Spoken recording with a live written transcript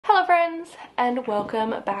friends, and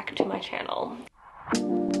welcome back to my channel.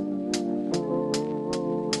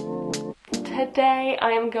 Today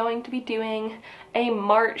I am going to be doing a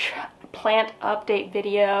March plant update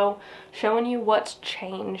video showing you what's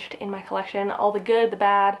changed in my collection, all the good, the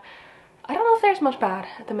bad. I don't know if there's much bad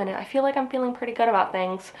at the minute. I feel like I'm feeling pretty good about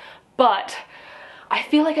things, but I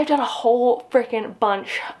feel like I've done a whole freaking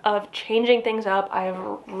bunch of changing things up. I've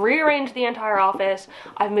rearranged the entire office.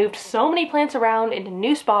 I've moved so many plants around into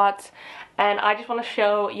new spots, and I just want to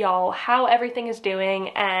show y'all how everything is doing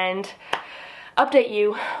and update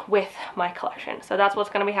you with my collection. So that's what's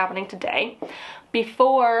going to be happening today.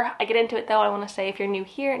 Before I get into it though, I want to say, if you're new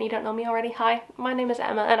here and you don't know me already, hi, my name is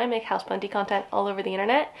Emma and I make houseplanty content all over the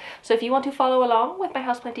internet. So if you want to follow along with my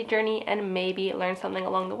houseplanty journey and maybe learn something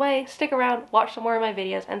along the way, stick around, watch some more of my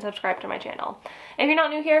videos, and subscribe to my channel. If you're not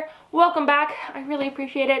new here, welcome back. I really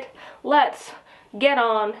appreciate it. Let's get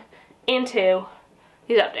on into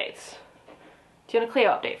these updates. Do you want a Cleo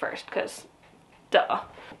update first? Because duh.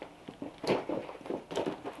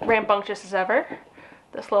 Rambunctious as ever,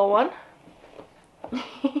 this little one.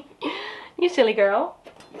 You silly girl.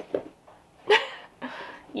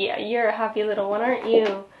 Yeah, you're a happy little one, aren't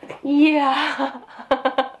you? Yeah.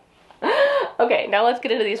 Okay, now let's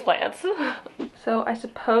get into these plants. So I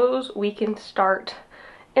suppose we can start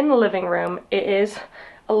in the living room. It is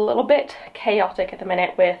a little bit chaotic at the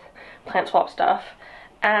minute with plant swap stuff,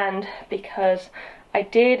 and because I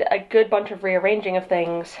did a good bunch of rearranging of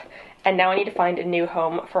things, and now I need to find a new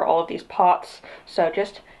home for all of these pots. So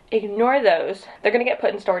just ignore those. They're gonna get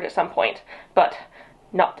put in storage at some point, but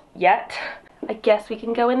not yet. I guess we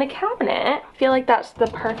can go in the cabinet. I feel like that's the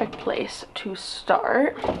perfect place to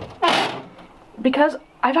start, because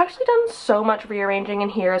I've actually done so much rearranging in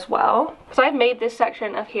here as well. So I've made this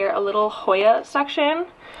section of here a little Hoya section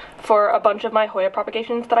for a bunch of my Hoya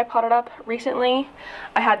propagations that I potted up recently.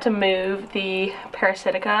 I had to move the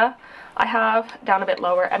Parasitica I have down a bit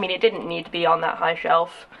lower. I mean, it didn't need to be on that high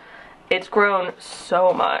shelf. It's grown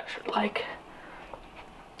so much. Like,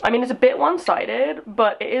 I mean, it's a bit one-sided,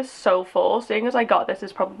 but it is so full. Seeing as I got this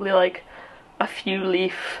is probably like a few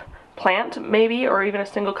leaf plant maybe, or even a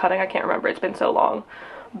single cutting. I can't remember, it's been so long.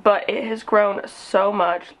 But it has grown so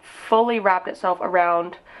much, fully wrapped itself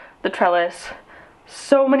around the trellis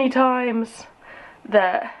so many times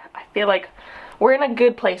that I feel like we're in a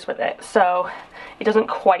good place with it. So it doesn't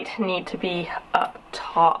quite need to be up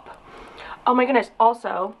top. Oh my goodness,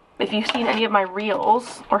 also, if you've seen any of my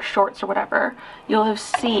reels or shorts or whatever, you'll have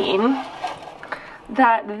seen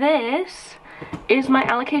that this is my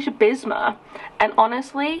Alocasia bisma, and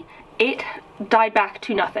honestly, it died back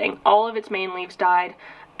to nothing. All of its main leaves died,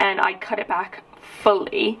 and I cut it back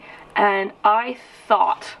fully, and I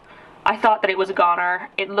thought that it was a goner.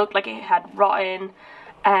 It looked like it had rotten,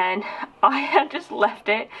 and I had just left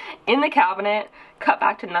it in the cabinet, cut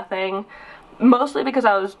back to nothing, mostly because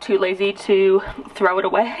I was too lazy to throw it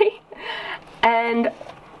away. And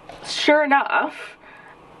sure enough,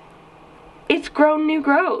 it's grown new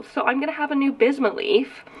growth, so I'm gonna have a new bisma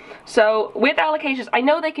leaf. So with alocasias, I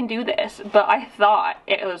know they can do this, but I thought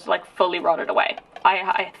it was like fully rotted away.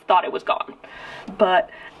 I thought it was gone,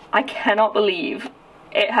 but I cannot believe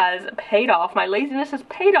it has paid off. My laziness has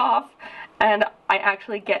paid off, and I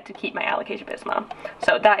actually get to keep my Alocasia bisma.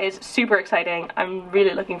 So that is super exciting. I'm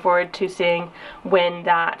really looking forward to seeing when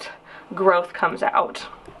that growth comes out.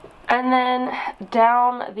 And then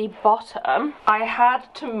down the bottom, I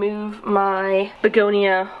had to move my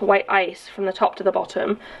begonia white ice from the top to the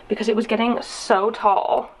bottom because it was getting so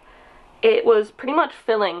tall. It was pretty much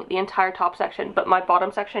filling the entire top section, but my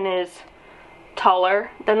bottom section is taller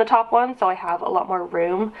than the top one, so I have a lot more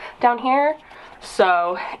room down here.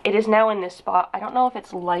 So it is now in this spot. I don't know if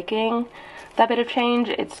it's liking that bit of change.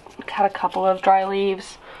 It's had a couple of dry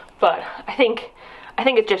leaves, but I think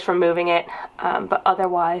it's just from moving it, but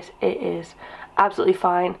otherwise it is absolutely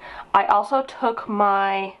fine. I also took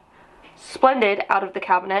my Splendid out of the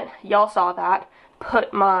cabinet. Y'all saw that.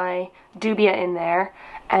 Put my Dubia in there,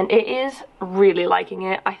 and it is really liking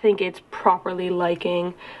it. I think it's properly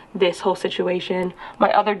liking this whole situation.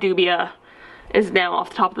 My other Dubia is now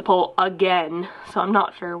off the top of the pole again, so I'm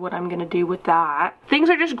not sure what I'm gonna do with that. Things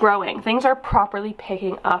are just growing. Things are properly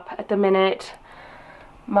picking up at the minute.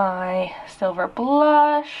 My Silver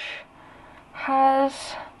Blush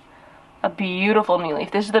has a beautiful new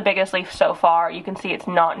leaf. This is the biggest leaf so far. You can see it's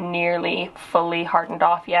not nearly fully hardened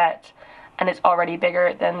off yet, and it's already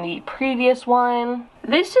bigger than the previous one.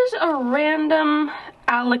 This is a random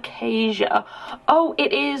Alocasia. Oh,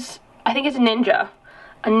 it is, I think it's a Ninja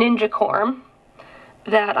Corm.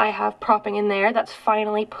 that I have propping in there that's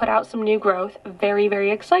finally put out some new growth. Very, very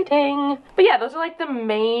exciting. But yeah, those are like the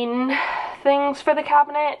main things for the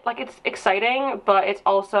cabinet. Like, it's exciting, but it's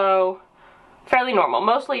also fairly normal.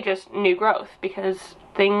 Mostly just new growth because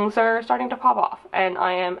things are starting to pop off and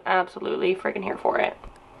I am absolutely freaking here for it.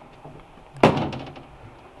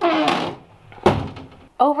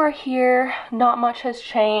 Over here, not much has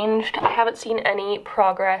changed. I haven't seen any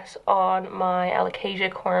progress on my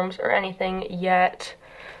Alocasia corms or anything yet.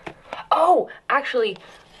 Oh, actually,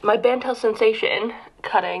 my Bantel Sensation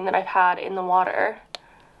cutting that I've had in the water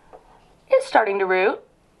is starting to root.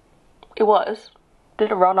 It was.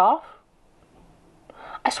 Did it run off?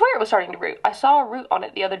 I swear it was starting to root. I saw a root on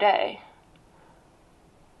it the other day.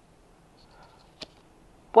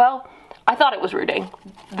 Well, I thought it was rooting.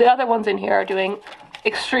 The other ones in here are doing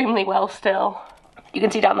extremely well still. You can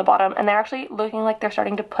see down the bottom, and they're actually looking like they're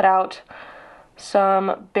starting to put out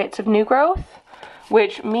some bits of new growth,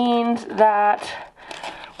 which means that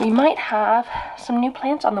we might have some new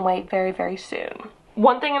plants on the way very, very soon.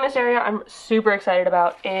 One thing in this area I'm super excited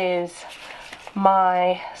about is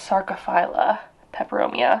my Sarcophylla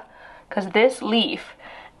peperomia, because this leaf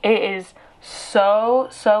is so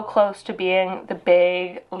close to being the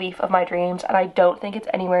big leaf of my dreams, and I don't think it's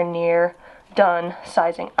anywhere near done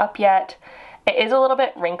sizing up yet. It is a little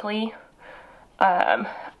bit wrinkly, and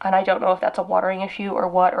I don't know if that's a watering issue or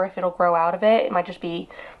what, or if it'll grow out of it. It might just be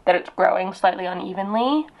that it's growing slightly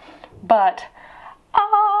unevenly, but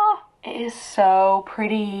it is so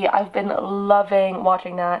pretty. I've been loving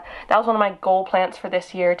watching that. That was one of my goal plants for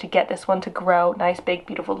this year, to get this one to grow nice big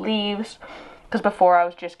beautiful leaves, because before I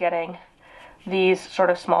was just getting these sort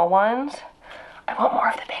of small ones. I want more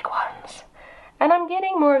of the big ones. And I'm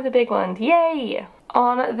getting more of the big ones, yay!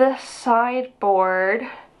 On the sideboard,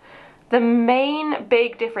 the main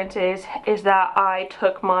big difference is that I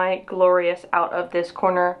took my Glorious out of this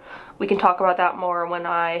corner. We can talk about that more when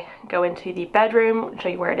I go into the bedroom, show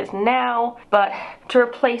you where it is now. But to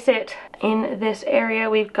replace it in this area,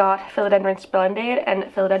 we've got Philodendron Splendid and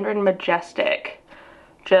Philodendron Majestic.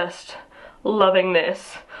 Just loving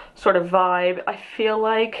this sort of vibe. I feel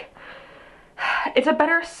like it's a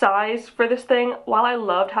better size for this thing. While I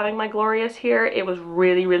loved having my Glorious here, it was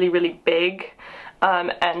really big.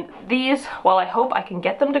 And these, while I hope I can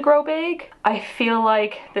get them to grow big, I feel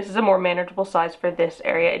like this is a more manageable size for this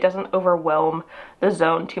area. It doesn't overwhelm the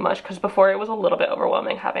zone too much, because before it was a little bit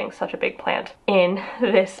overwhelming having such a big plant in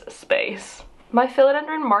this space. My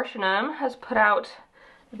Philodendron Martianum has put out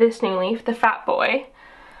this new leaf, the Fat Boy.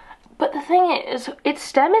 But the thing is, its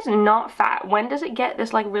stem is not fat. When does it get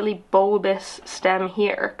this like really bulbous stem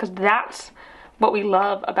here? Because that's what we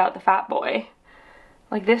love about the Fat Boy.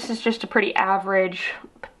 Like, this is just a pretty average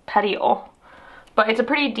petiole. But it's a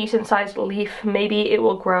pretty decent sized leaf. Maybe it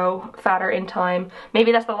will grow fatter in time.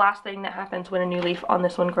 Maybe that's the last thing that happens when a new leaf on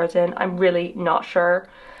this one grows in. I'm really not sure.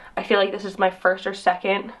 I feel like this is my first or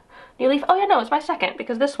second new leaf. Oh yeah, no, it's my second,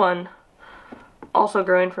 because this one also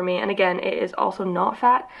growing for me, and again, it is also not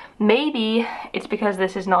fat. Maybe it's because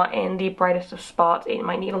this is not in the brightest of spots. It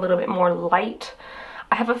might need a little bit more light.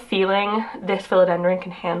 I have a feeling this philodendron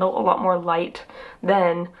can handle a lot more light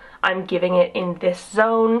than I'm giving it in this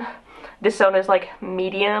zone. This zone is like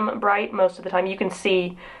medium bright most of the time. You can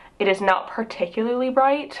see it is not particularly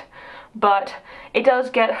bright, but it does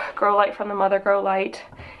get grow light from the mother grow light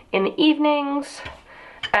in the evenings,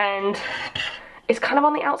 and it's kind of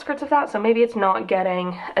on the outskirts of that, so maybe it's not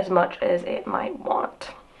getting as much as it might want.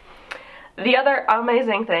 The other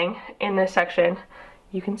amazing thing in this section,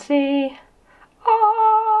 you can see,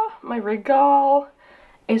 my Regal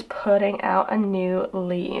is putting out a new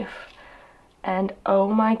leaf. And oh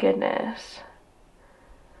my goodness.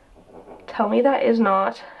 Tell me that is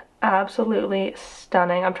not absolutely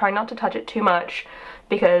stunning. I'm trying not to touch it too much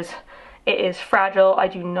because it is fragile. I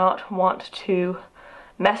do not want to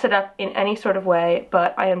mess it up in any sort of way,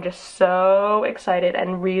 but I am just so excited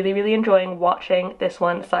and really enjoying watching this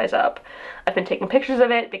one size up. I've been taking pictures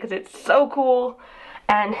of it because it's so cool,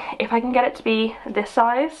 and if I can get it to be this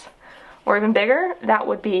size or even bigger, that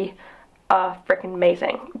would be freaking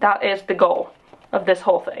amazing. That is the goal of this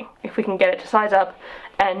whole thing. If we can get it to size up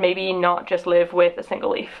and maybe not just live with a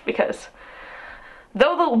single leaf, because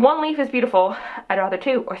though the one leaf is beautiful, I'd rather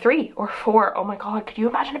 2 or 3 or 4. Oh my god, could you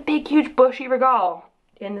imagine a big huge bushy Regal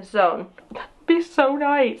in this zone? That'd be so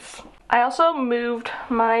nice. I also moved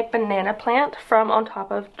my banana plant from on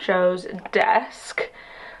top of Joe's desk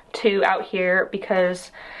to out here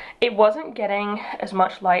because It wasn't getting as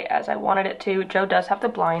much light as I wanted it to. Joe does have the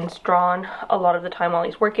blinds drawn a lot of the time while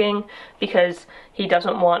he's working because he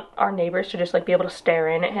doesn't want our neighbors to just like be able to stare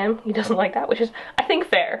in at him. He doesn't like that, which is, I think,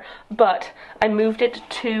 fair. But I moved it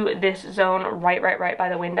to this zone right by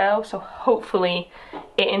the window, so hopefully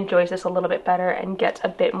it enjoys this a little bit better and gets a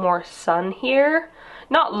bit more sun here.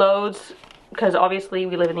 Not loads, because obviously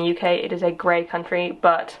we live in the UK, it is a grey country,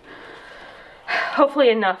 but hopefully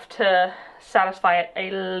enough to satisfy it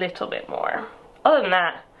a little bit more. Other than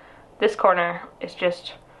that, this corner is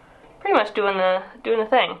just pretty much doing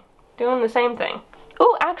the same thing.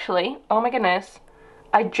 Oh, actually, oh my goodness,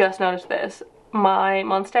 I just noticed this. My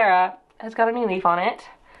Monstera has got a new leaf on it.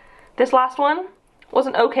 This last one was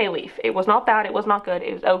an okay leaf. It was not bad, it was not good,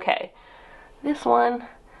 it was okay. This one,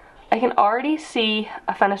 I can already see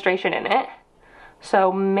a fenestration in it.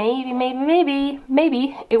 So maybe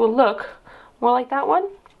it will look more like that one.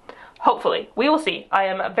 Hopefully, we will see. I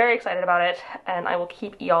am very excited about it, and I will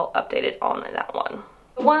keep y'all updated on that one.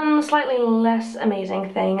 One slightly less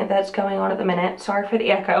amazing thing that's going on at the minute, sorry for the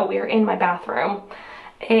echo, we are in my bathroom,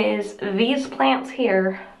 is these plants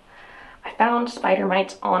here. I found spider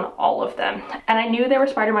mites on all of them. And I knew there were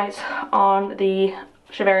spider mites on the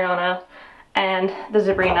Shavariana and the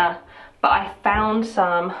Zebrina, but I found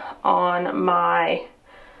some on my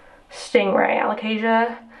Stingray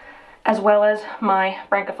Alocasia, as well as my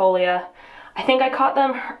Branchifolia. I think I caught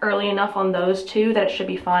them early enough on those two that it should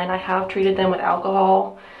be fine. I have treated them with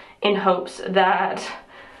alcohol in hopes that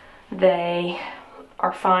they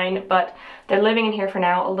are fine, but they're living in here for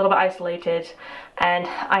now, a little bit isolated, and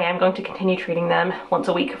I am going to continue treating them once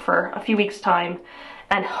a week for a few weeks' time,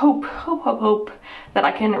 and hope that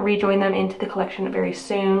I can rejoin them into the collection very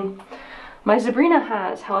soon. My Zebrina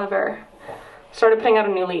has, however, started putting out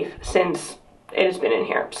a new leaf since it has been in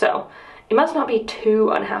here, so it must not be too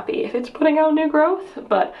unhappy if it's putting out new growth,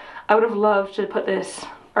 but I would have loved to put this,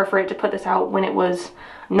 or for it to put this out when it was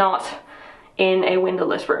not in a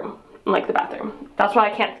windowless room, like the bathroom. That's why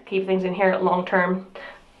I can't keep things in here long term.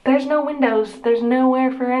 There's no windows, there's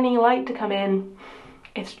nowhere for any light to come in.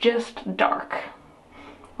 It's just dark.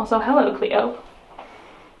 Also, hello Cleo.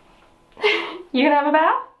 You gonna have a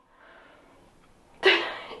bath?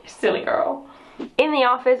 You silly girl. In the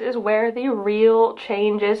office is where the real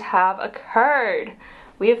changes have occurred.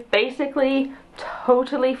 We have basically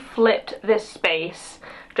totally flipped this space.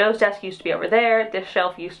 Joe's desk used to be over there, this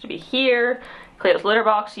shelf used to be here, Cleo's litter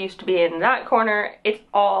box used to be in that corner. It's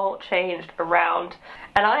all changed around,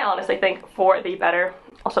 and I honestly think for the better.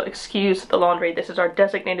 Also, excuse the laundry, this is our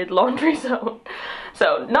designated laundry zone.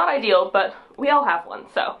 So, not ideal, but we all have one,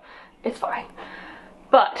 so it's fine.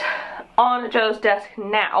 But on Joe's desk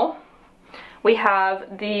now, we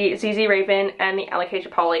have the ZZ Raven and the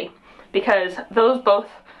Alocasia Polly, because those both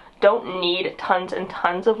don't need tons and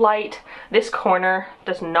tons of light. This corner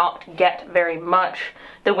does not get very much.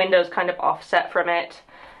 The window's kind of offset from it,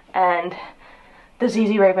 and the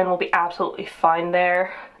ZZ Raven will be absolutely fine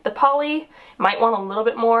there. The Polly might want a little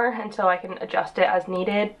bit more, and so I can adjust it as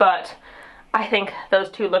needed, but I think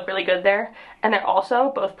those two look really good there. And they're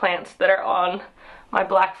also both plants that are on my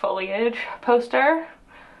black foliage poster.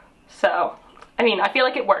 So, I mean, I feel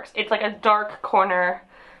like it works. It's like a dark corner.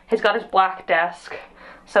 He's got his black desk.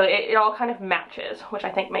 So it all kind of matches, which I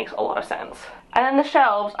think makes a lot of sense. And then the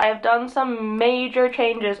shelves, I have done some major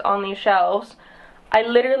changes on these shelves. I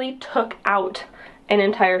literally took out an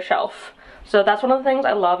entire shelf. So that's one of the things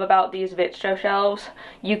I love about these Vitstro shelves.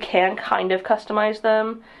 You can kind of customize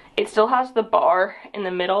them. It still has the bar in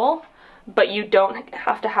the middle, but you don't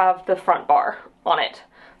have to have the front bar on it.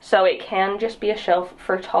 So it can just be a shelf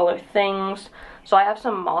for taller things. So I have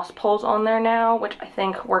some moss poles on there now, which I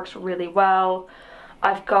think works really well.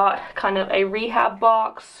 I've got kind of a rehab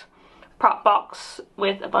box, prop box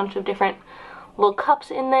with a bunch of different little cups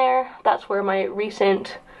in there. That's where my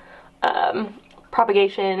recent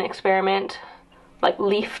propagation experiment, like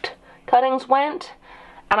leafed cuttings went.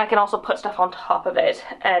 And I can also put stuff on top of it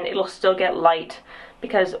and it'll still get light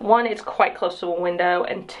because one, it's quite close to a window,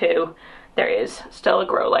 and two, there is still a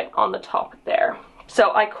grow light on the top there.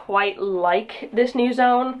 So I quite like this new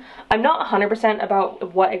zone. I'm not 100%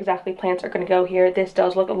 about what exactly plants are going to go here. This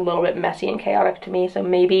does look a little bit messy and chaotic to me, so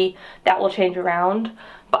maybe that will change around.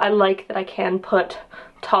 But I like that I can put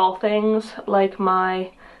tall things like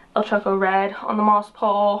my El Choco Red on the moss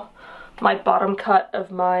pole. My bottom cut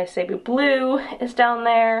of my Cebu Blue is down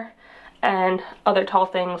there. And other tall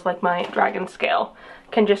things like my Dragon Scale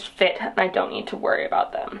can just fit and I don't need to worry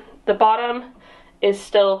about them. The bottom is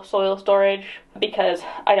still soil storage because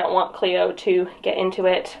I don't want Cleo to get into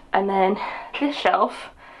it. And then this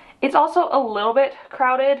shelf It's also a little bit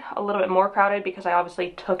crowded, a little bit more crowded because I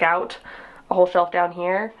obviously took out a whole shelf down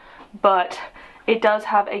here, but it does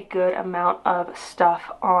have a good amount of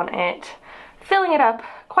stuff on it, filling it up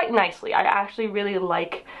quite nicely. I actually really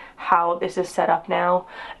like how this is set up now.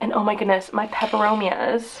 And oh my goodness, my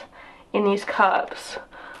peperomias in these cups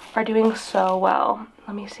are doing so well.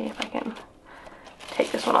 Let me see if I can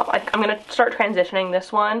take this one off. I'm gonna start transitioning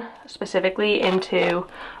this one specifically into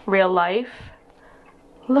real life.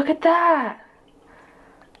 Look at that.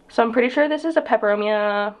 So I'm pretty sure this is a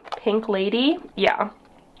peperomia pink lady. Yeah.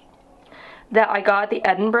 That I got at the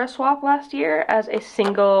Edinburgh swap last year as a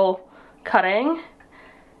single cutting.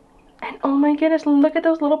 And oh my goodness, look at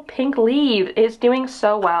those little pink leaves. It's doing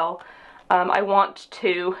so well. I want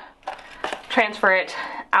to transfer it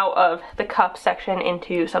out of the cup section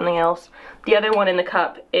into something else. The other one in the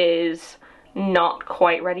cup is not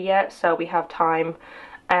quite ready yet, so we have time,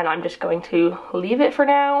 and I'm just going to leave it for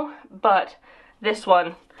now. But this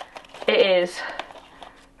one, it is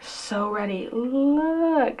so ready.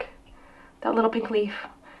 Look, that little pink leaf,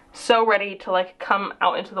 so ready to like come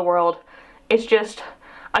out into the world. It's just,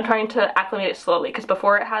 I'm trying to acclimate it slowly, because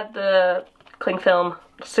before it had the cling film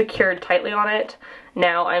secured tightly on it.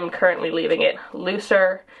 Now I'm currently leaving it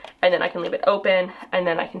looser, and then I can leave it open, and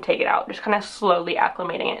then I can take it out, just kind of slowly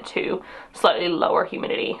acclimating it to slightly lower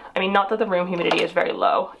humidity. I mean, not that the room humidity is very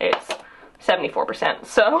low, it's 74%,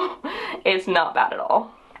 so it's not bad at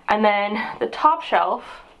all. And then the top shelf,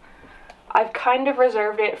 I've kind of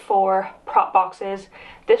reserved it for prop boxes.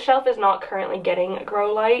 This shelf is not currently getting a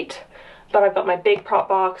grow light, but I've got my big prop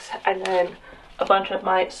box and then a bunch of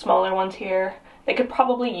my smaller ones here. They could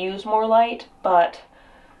probably use more light, but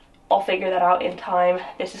I'll figure that out in time.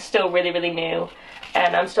 This is still really, really new,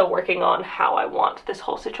 and I'm still working on how I want this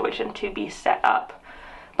whole situation to be set up.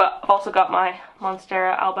 But I've also got my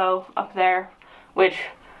Monstera elbow up there, which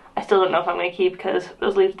I still don't know if I'm going to keep because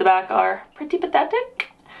those leaves at the back are pretty pathetic.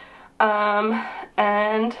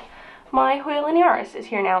 And my Hoya linearis is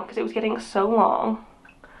here now because it was getting so long.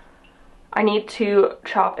 I need to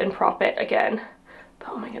chop and prop it again. But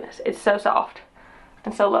oh my goodness, it's so soft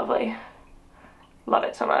and so lovely. Love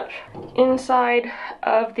it so much. Inside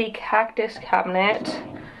of the cactus cabinet,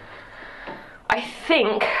 I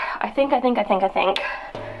think I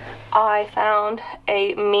found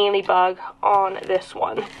a mealybug on this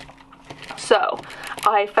one. So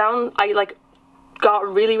I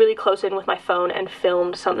got really, really close in with my phone and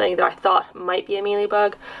filmed something that I thought might be a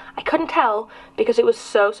mealybug. I couldn't tell because it was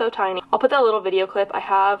so tiny. I'll put that little video clip I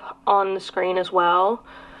have on the screen as well.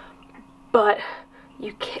 But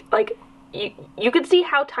you can't, like, you could see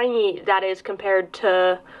how tiny that is compared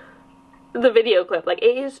to the video clip. Like,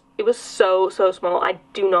 it was so small. I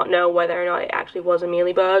do not know whether or not it actually was a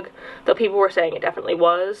mealybug, though people were saying it definitely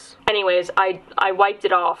was. Anyways, I wiped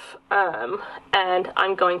it off, and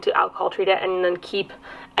I'm going to alcohol treat it and then keep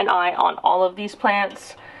an eye on all of these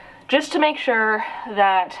plants just to make sure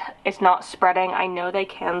that it's not spreading. I know they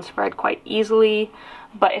can spread quite easily,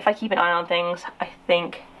 but if I keep an eye on things, I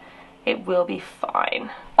think it will be fine.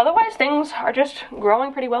 Otherwise, things are just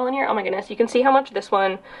growing pretty well in here. Oh my goodness, you can see how much this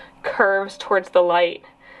one curves towards the light,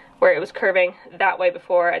 where it was curving that way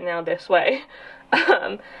before and now this way.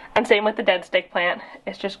 And same with the dead stick plant.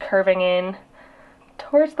 It's just curving in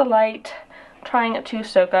towards the light, trying to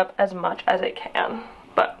soak up as much as it can.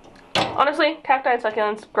 But honestly, cacti and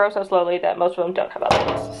succulents grow so slowly that most of them don't have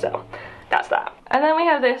elements, so that's that. And then we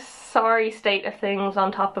have this sorry state of things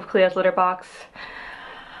on top of Cleo's litter box.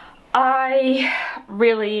 I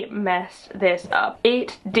really messed this up.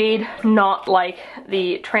 It did not like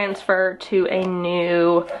the transfer to a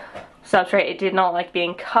new substrate. It did not like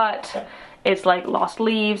being cut. It's like lost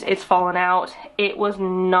leaves, it's fallen out. It was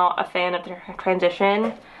not a fan of the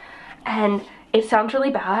transition, and it sounds really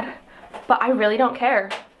bad, but I really don't care.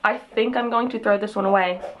 I think I'm going to throw this one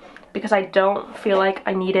away because I don't feel like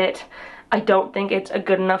I need it. I don't think it's a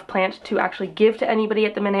good enough plant to actually give to anybody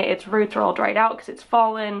at the minute. Its roots are all dried out because it's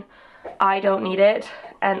fallen. I don't need it,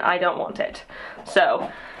 and I don't want it. So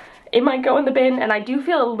it might go in the bin, and I do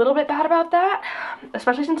feel a little bit bad about that,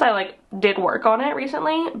 especially since I did work on it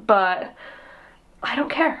recently, but I don't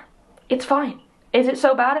care. It's fine. Is it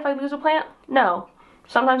so bad if I lose a plant? No.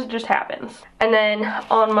 Sometimes it just happens. And then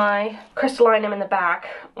on my crystallinum in the back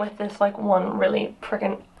with this one really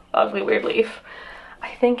freaking ugly weird leaf,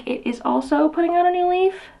 I think it is also putting out a new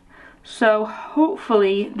leaf. So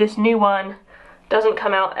hopefully this new one doesn't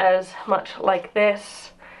come out as much like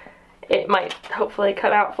this. It might hopefully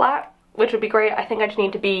come out flat, which would be great. I think I just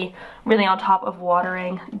need to be really on top of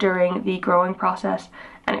watering during the growing process,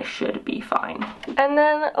 and it should be fine. And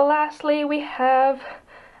then lastly we have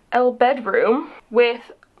El Bedroom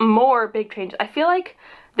with more big changes. I feel like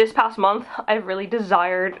this past month I've really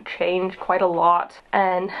desired change quite a lot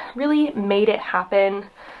and really made it happen,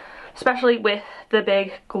 especially with the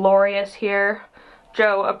big Glorious here.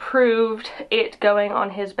 Joe approved it going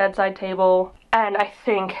on his bedside table, and I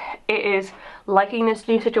think it is liking this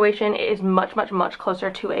new situation. It is much, much, much closer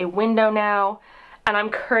to a window now, and I'm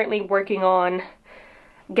currently working on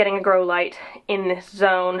getting a grow light in this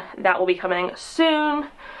zone. That will be coming soon,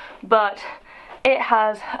 but it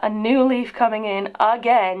has a new leaf coming in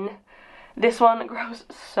again. This one grows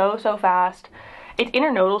so, so fast. Its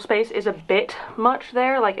internodal space is a bit much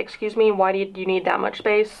there. Like, excuse me, why do you need that much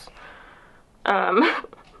space?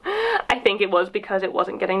 I think it was because it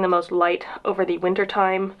wasn't getting the most light over the winter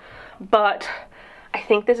time, but I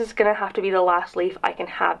think this is gonna have to be the last leaf I can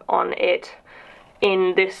have on it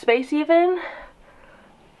in this space even,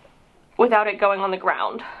 without it going on the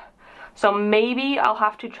ground. So maybe I'll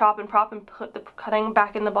have to chop and prop and put the cutting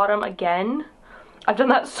back in the bottom again. I've done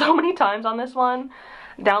that so many times on this one.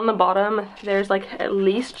 Down the bottom, there's like at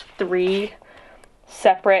least 3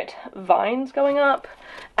 separate vines going up,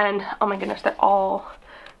 and oh my goodness, they're all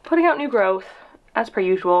putting out new growth as per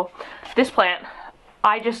usual. This plant,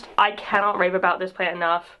 I cannot rave about this plant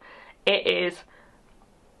enough. It is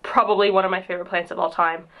probably one of my favorite plants of all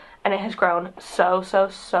time, and it has grown so, so,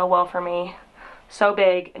 so well for me. So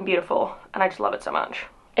big and beautiful, and I just love it so much.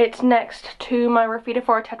 It's next to my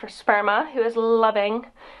Rhaphidophora tetrasperma, who is loving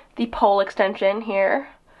the pole extension here.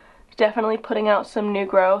 Definitely putting out some new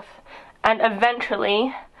growth, and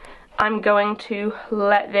eventually I'm going to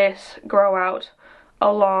let this grow out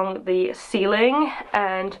along the ceiling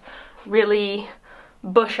and really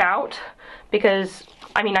bush out, because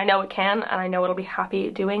I mean, I know it can, and I know it'll be happy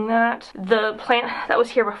doing that. The plant that was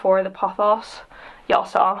here before, the pothos, y'all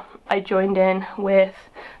saw, I joined in with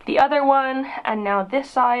the other one, and now this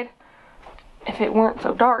side, if it weren't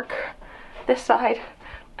so dark, this side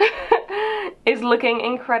is looking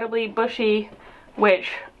incredibly bushy,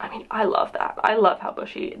 which, I mean, I love that. I love how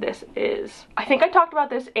bushy this is. I think I talked about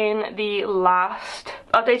this in the last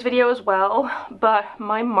updates video as well, but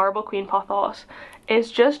my Marble Queen pothos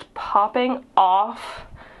is just popping off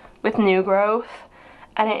with new growth,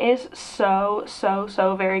 and it is so, so,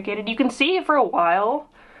 so variegated. You can see for a while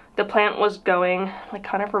the plant was going like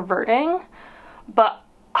kind of reverting, but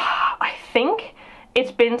I think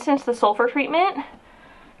it's been since the sulfur treatment.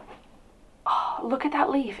 Oh, look at that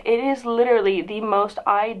leaf. It is literally the most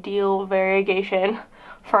ideal variegation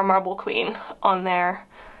for a Marble Queen on there.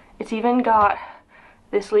 It's even got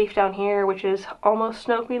this leaf down here, which is almost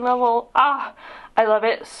Snow Queen level. Ah, I love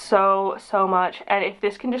it so, so much. And if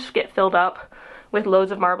this can just get filled up with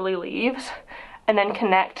loads of marbly leaves and then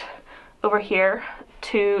connect over here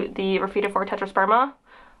to the Rhaphidophora tetrasperma,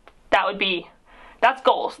 that's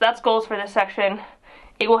goals. That's goals for this section.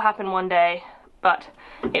 It will happen one day, but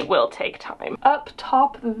it will take time. Up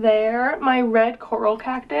top there, my red coral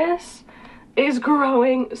cactus is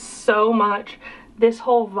growing so much. This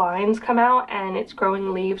whole vine's come out and it's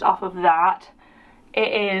growing leaves off of that.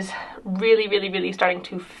 It is really, really, really starting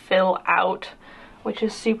to fill out, which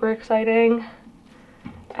is super exciting.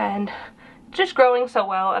 And just growing so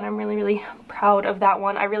well, and I'm really, really proud of that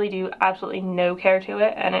one. I really do absolutely no care to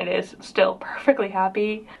it, and it is still perfectly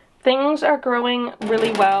happy. Things are growing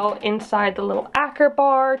really well inside the little Acker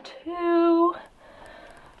bar too.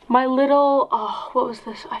 My little, oh, what was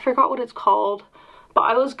this? I forgot what it's called, but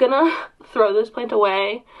I was gonna throw this plant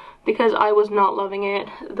away because I was not loving it.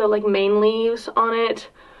 The like main leaves on it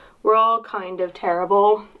were all kind of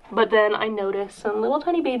terrible, but then I noticed some little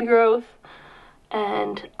tiny baby growth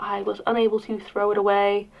and I was unable to throw it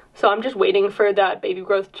away. So I'm just waiting for that baby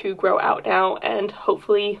growth to grow out now, and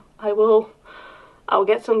hopefully I'll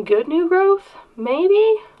get some good new growth,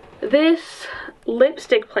 maybe? This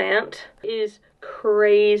lipstick plant is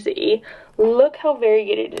crazy. Look how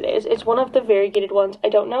variegated it is. It's one of the variegated ones. I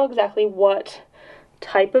don't know exactly what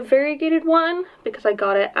type of variegated one because I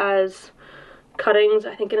got it as cuttings,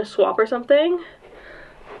 I think in a swap or something.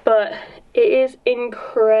 But it is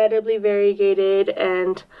incredibly variegated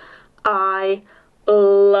and I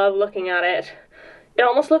love looking at it. It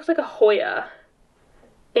almost looks like a Hoya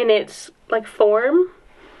in its like form,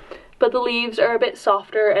 but the leaves are a bit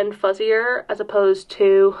softer and fuzzier as opposed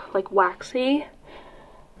to like waxy.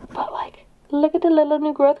 But like, look at the little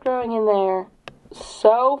new growth growing in there.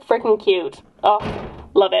 So freaking cute. Oh,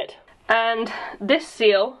 love it. And this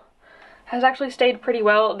seal has actually stayed pretty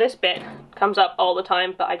well. This bit comes up all the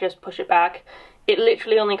time, but I just push it back. It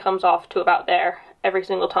literally only comes off to about there every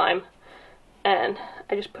single time, and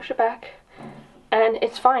I just push it back and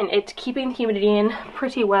it's fine. It's keeping the humidity in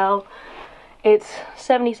pretty well. It's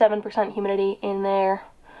 77% humidity in there,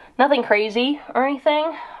 Nothing crazy or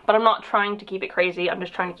anything, but I'm not trying to keep it crazy. I'm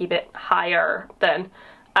just trying to keep it higher than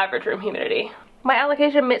average room humidity. My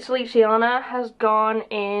Alocasia Mitselichiana has gone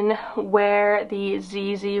in where the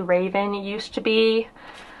ZZ Raven used to be.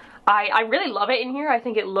 I really love it in here. I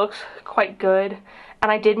think it looks quite good.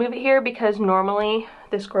 And I did move it here because normally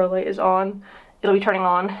this grow light is on. It'll be turning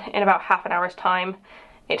on in about half an hour's time.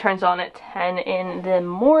 It turns on at 10 in the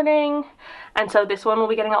morning. And so this one will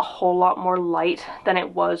be getting a whole lot more light than it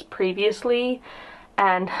was previously.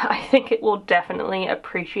 And I think it will definitely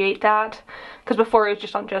appreciate that. Because before it was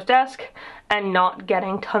just on Joe's desk and not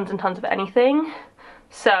getting tons and tons of anything.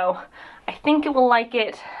 So I think it will like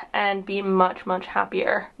it and be much, much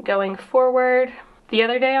happier going forward. The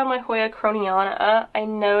other day on my Hoya Croniana, I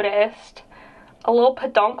noticed a little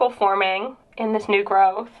peduncle forming in this new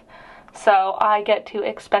growth. So I get to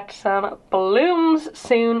expect some blooms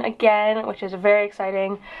soon again, which is very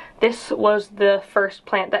exciting. This was the first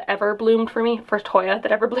plant that ever bloomed for me, first Hoya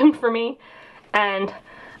that ever bloomed for me. And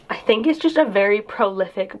I think it's just a very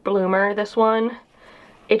prolific bloomer, this one.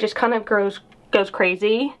 It just kind of goes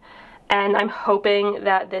crazy. And I'm hoping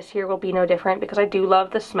that this year will be no different because I do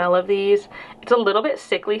love the smell of these. It's a little bit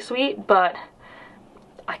sickly sweet, but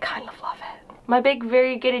I kind of love it. My big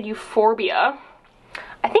variegated euphorbia,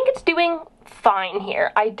 I think it's doing fine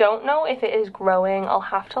here. I don't know if it is growing. I'll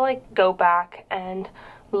have to like go back and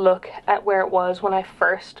look at where it was when I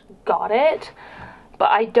first got it.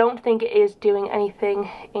 But I don't think it is doing anything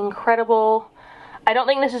incredible. I don't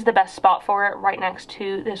think this is the best spot for it, right next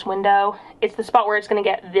to this window. It's the spot where it's going to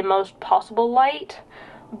get the most possible light,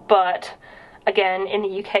 but again, in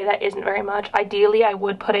the UK that isn't very much. Ideally, I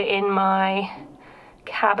would put it in my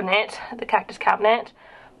cabinet, the cactus cabinet,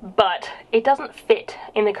 but it doesn't fit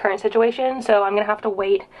in the current situation, so I'm going to have to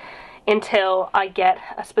wait until I get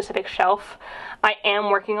a specific shelf. I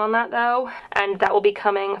am working on that though, and that will be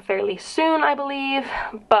coming fairly soon, I believe,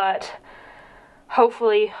 but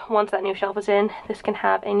hopefully, once that new shelf is in, this can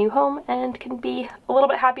have a new home and can be a little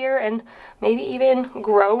bit happier and maybe even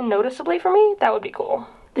grow noticeably for me. That would be cool.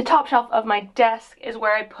 The top shelf of my desk is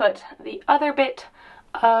where I put the other bit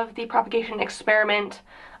of the propagation experiment.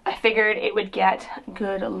 I figured it would get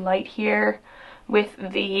good light here with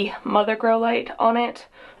the mother grow light on it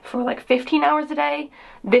for like 15 hours a day.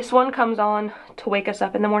 This one comes on to wake us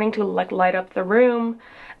up in the morning to like light up the room.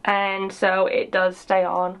 And so it does stay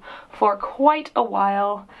on for quite a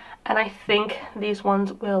while, and I think these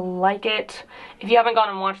ones will like it. If you haven't gone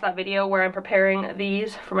and watched that video where I'm preparing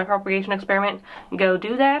these for my propagation experiment, go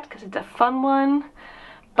do that because it's a fun one.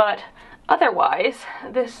 But otherwise,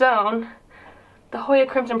 this zone, the Hoya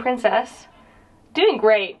Crimson Princess, doing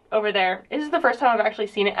great over there. This is the first time I've actually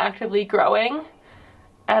seen it actively growing,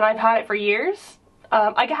 and I've had it for years.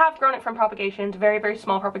 I have grown it from propagations, very, very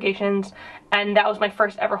small propagations, and that was my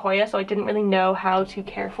first ever Hoya, so I didn't really know how to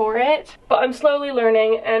care for it. But I'm slowly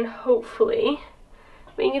learning, and hopefully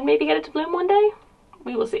we can maybe get it to bloom one day.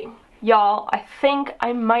 We will see. Y'all, I think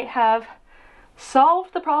I might have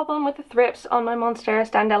solved the problem with the thrips on my Monstera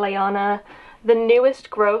Standelliana. The newest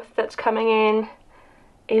growth that's coming in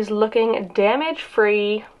is looking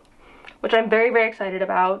damage-free, which I'm very, very excited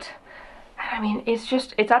about. I mean, it's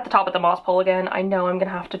at the top of the moss pole again. I know I'm gonna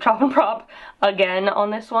have to chop and prop again on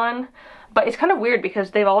this one, but it's kind of weird because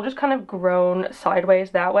they've all just kind of grown sideways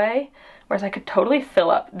that way, whereas I could totally fill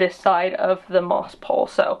up this side of the moss pole.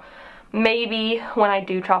 So maybe when I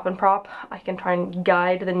do chop and prop, I can try and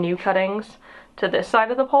guide the new cuttings to this side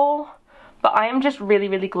of the pole. But I am just really,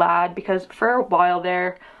 really glad because for a while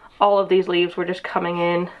there, all of these leaves were just coming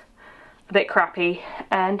in a bit crappy,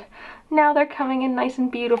 and now they're coming in nice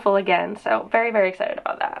and beautiful again, so very, very excited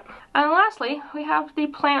about that. And lastly, we have the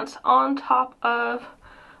plants on top of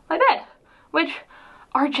my bed, which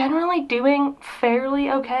are generally doing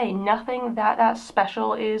fairly okay. Nothing that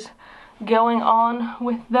special is going on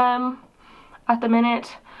with them at the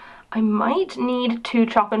minute. I might need to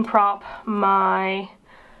chop and prop my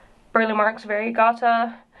Burle Marx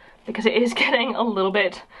Variegata because it is getting a little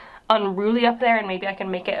bit unruly up there, and maybe I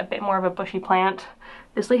can make it a bit more of a bushy plant.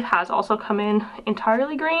 This leaf has also come in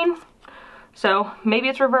entirely green, so maybe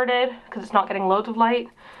it's reverted because it's not getting loads of light,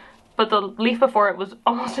 but the leaf before it was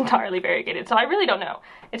almost entirely variegated, so I really don't know.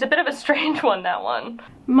 It's a bit of a strange one, that one.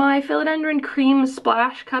 My Philodendron Cream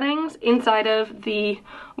Splash cuttings inside of the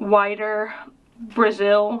wider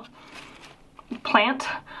Brazil plant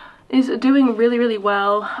is doing really, really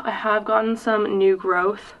well. I have gotten some new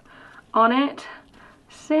growth on it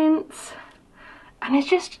since, and it's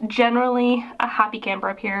just generally a happy camper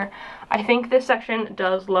up here. I think this section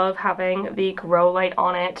does love having the grow light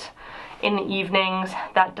on it in the evenings.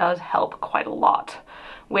 That does help quite a lot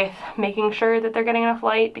with making sure that they're getting enough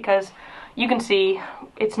light, because you can see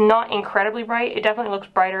it's not incredibly bright. It definitely looks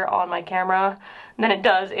brighter on my camera than it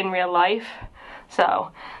does in real life.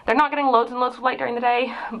 So they're not getting loads and loads of light during the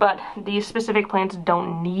day, but these specific plants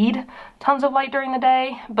don't need tons of light during the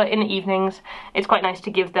day, but in the evenings it's quite nice to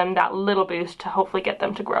give them that little boost to hopefully get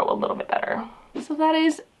them to grow a little bit better. So that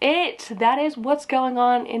is it. That is what's going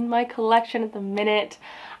on in my collection at the minute.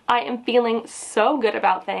 I am feeling so good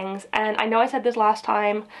about things, and I know I said this last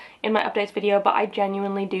time in my updates video, but I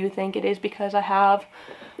genuinely do think it is because I have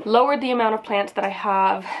lowered the amount of plants that I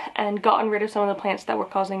have and gotten rid of some of the plants that were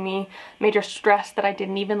causing me major stress that I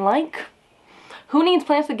didn't even like. Who needs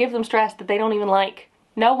plants that give them stress that they don't even like?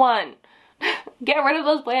 No one. Get rid of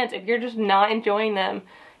those plants if you're just not enjoying them.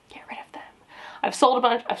 Get rid of them. I've sold a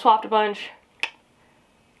bunch, I've swapped a bunch.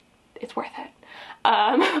 It's worth it.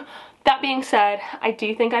 That being said, I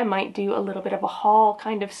do think I might do a little bit of a haul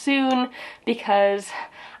kind of soon, because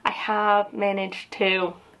I have managed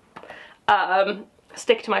to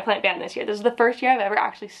stick to my plant ban this year. This is the first year I've ever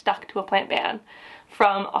actually stuck to a plant ban.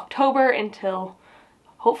 From October until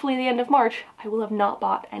hopefully the end of March, I will have not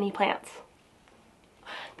bought any plants.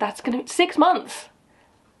 That's gonna be 6 months.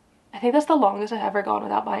 I think that's the longest I've ever gone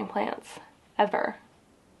without buying plants, ever.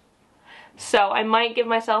 So I might give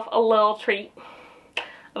myself a little treat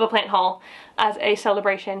of a plant haul as a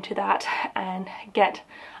celebration to that and get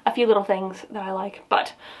a few little things that I like,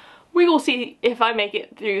 but we will see. If I make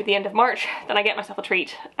it through the end of March, then I get myself a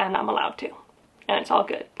treat and I'm allowed to, and it's all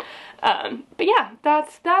good. But yeah,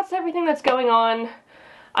 that's everything that's going on.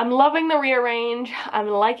 I'm loving the rearrange. I'm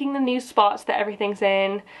liking the new spots that everything's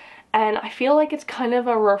in, and I feel like it's kind of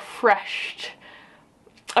a refreshed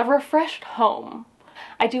home.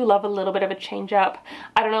 I do love a little bit of a change up.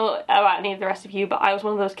 I don't know about any of the rest of you, but I was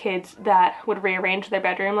one of those kids that would rearrange their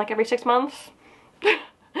bedroom like every 6 months.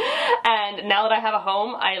 And now that I have a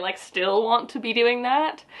home, I like still want to be doing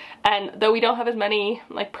that. And though we don't have as many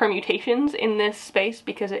like permutations in this space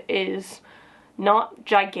because it is not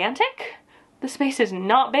gigantic, the space is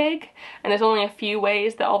not big, and there's only a few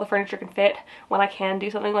ways that all the furniture can fit. When I can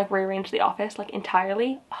do something like rearrange the office like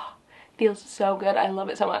entirely, oh, feels so good. I love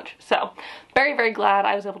it so much. So very, very glad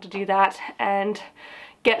I was able to do that and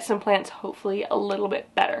get some plants hopefully a little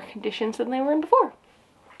bit better conditions than they were in before.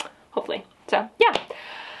 Hopefully. So yeah,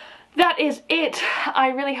 that is it. I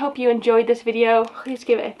really hope you enjoyed this video. Please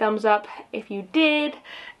give it a thumbs up if you did,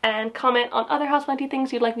 and comment on other houseplanty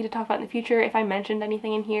things you'd like me to talk about in the future. If I mentioned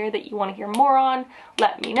anything in here that you want to hear more on,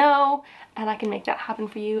 let me know and I can make that happen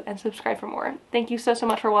for you, and subscribe for more. Thank you so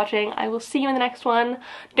much for watching. I will see you in the next one.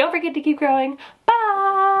 Don't forget to keep growing.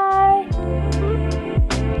 Bye!